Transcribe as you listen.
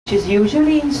which is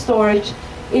usually in storage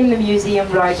in the museum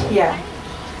right here.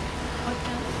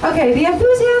 Okay, the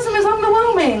enthusiasm is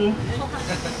underwhelming.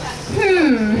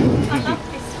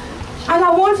 And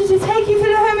I wanted to take you to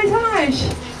the Hermitage.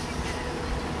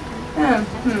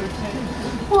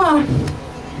 Well,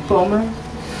 bummer.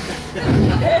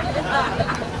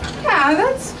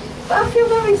 Yeah, I feel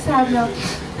very sad now.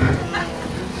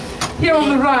 Here on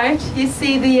the right, you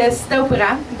see the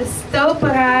Stopera. The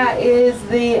Stopera is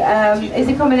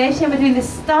a combination between the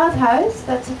Stadhuis,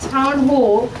 that's a town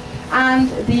hall, and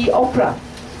the opera.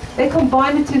 They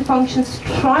combine the two functions,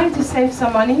 trying to save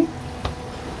some money.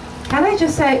 Can I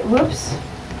just say, whoops,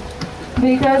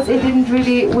 because it didn't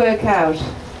really work out.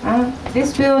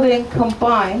 This building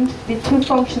combined, the two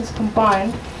functions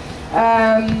combined,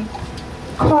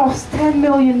 cost 10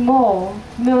 million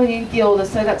guilders,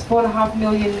 so that's 4.5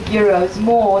 million euros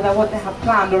more than what they had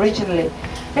planned originally.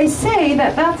 They say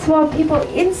that that's why people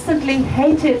instantly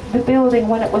hated the building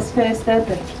when it was first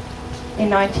opened in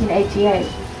 1988.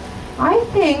 I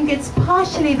think it's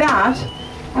partially that,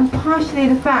 and partially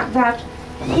the fact that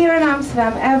here in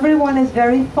Amsterdam everyone is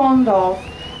very fond of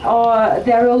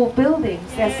their old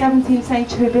buildings, their 17th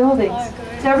century buildings.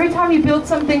 So every time you build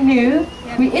something new,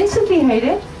 we instantly hate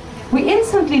it. We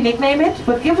instantly nickname it,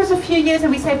 but give us a few years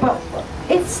and we say, but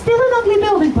it's still an ugly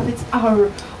building, but it's our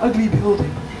ugly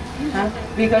building.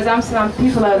 Because Amsterdam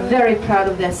people are very proud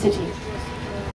of their city.